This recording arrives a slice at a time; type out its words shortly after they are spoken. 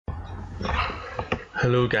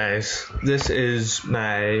Hello guys, this is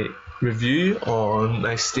my review on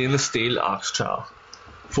my stainless steel ox trowel,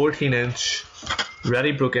 14 inch,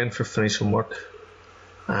 ready broke in for finishing work,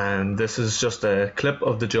 and this is just a clip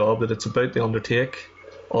of the job that it's about to undertake.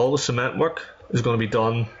 All the cement work is going to be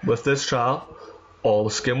done with this trowel, all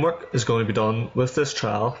the skim work is going to be done with this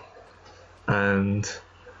trowel, and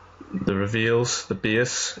the reveals, the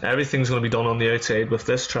base, everything's going to be done on the outside with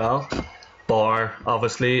this trowel. Bar,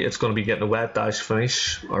 obviously, it's going to be getting a wet dash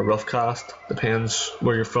finish or rough cast, depends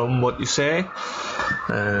where you're from, what you say.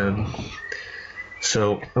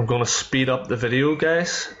 So I'm going to speed up the video,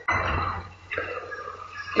 guys.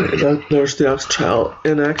 There's the ox trowel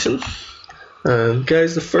in action.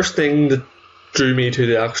 Guys, the first thing that drew me to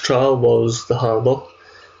the ox trowel was the handle.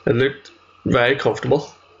 It looked very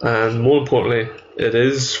comfortable, and more importantly, it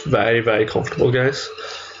is very, very comfortable, guys.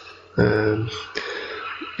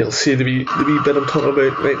 You'll see the wee bit I'm talking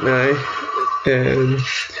about right now.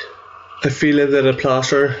 I feel that a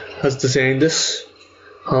plasterer has designed this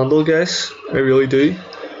handle, guys. I really do.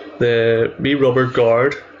 The wee rubber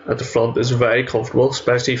guard at the front is very comfortable,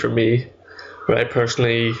 especially for me, where I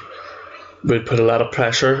personally would put a lot of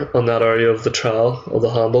pressure on that area of the trowel, of the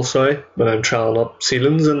handle, sorry, when I'm troweling up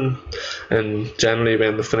ceilings, and generally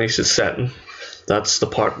when the finish is setting, that's the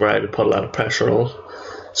part where I would put a lot of pressure on.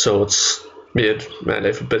 So it's made my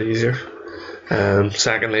life a bit easier.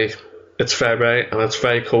 Secondly, it's February and it's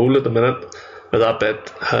very cold at the minute, but that bit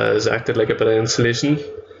has acted like a bit of insulation.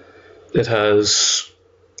 It has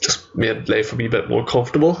just made life a wee bit more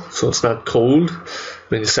comfortable, so it's not cold.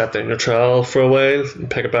 When you set down your trowel for a while and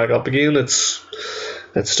pick it back up again, it's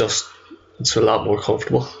a lot more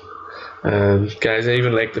comfortable. Guys, I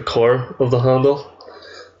even like the core of the handle.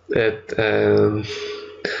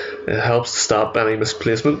 It helps to stop any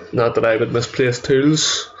misplacement. Not that I would misplace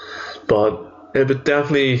tools, but it would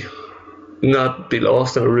definitely not be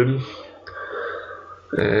lost in a room.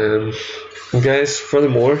 And guys,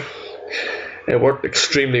 furthermore, it worked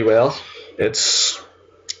extremely well. It's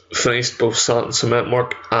finished both sand and cement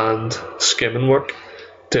work and skimming work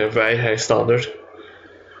to a very high standard.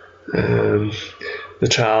 The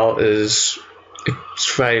trowel it's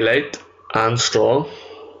very light and strong.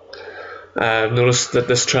 I've noticed that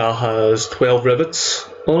this trowel has 12 rivets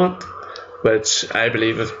on it, which I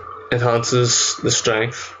believe it enhances the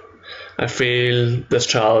strength. I feel this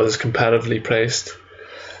trowel is competitively priced,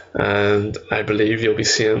 and I believe you'll be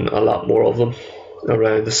seeing a lot more of them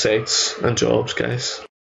around the sites and jobs, guys.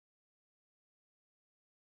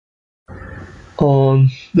 On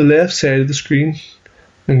the left side of the screen,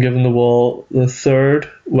 I'm giving the wall the third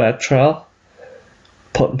wet trowel,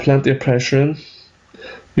 putting plenty of pressure in,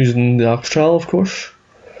 using the ox trowel, of course.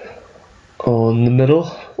 On the middle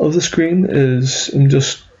of the screen I'm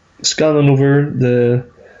just scanning over the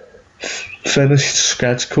finished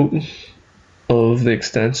scratch coating of the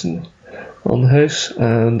extension on the house,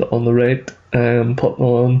 and on the right I'm putting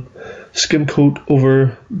on skim coat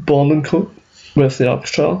over bonding coat with the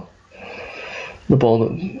ox trowel. The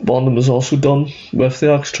bonding was also done with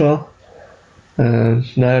the ox trowel. And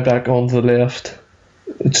now back onto the left,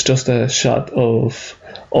 it's just a shot of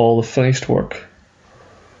all the finished work,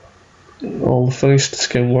 all the finished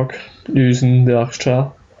skim work using the ox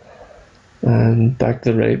trowel. And back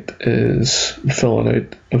to the right is filling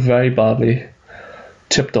out a very badly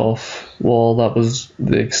chipped off wall that was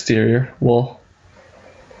the exterior wall.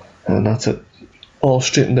 And that's it, all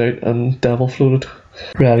straightened out and devil floated,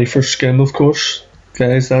 ready for skim, of course.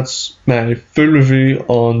 Guys, that's my full review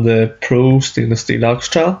on the Pro stainless steel ox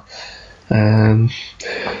trowel.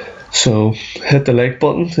 So hit the like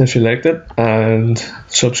button if you liked it, and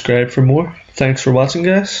subscribe for more. Thanks for watching,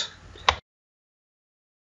 guys.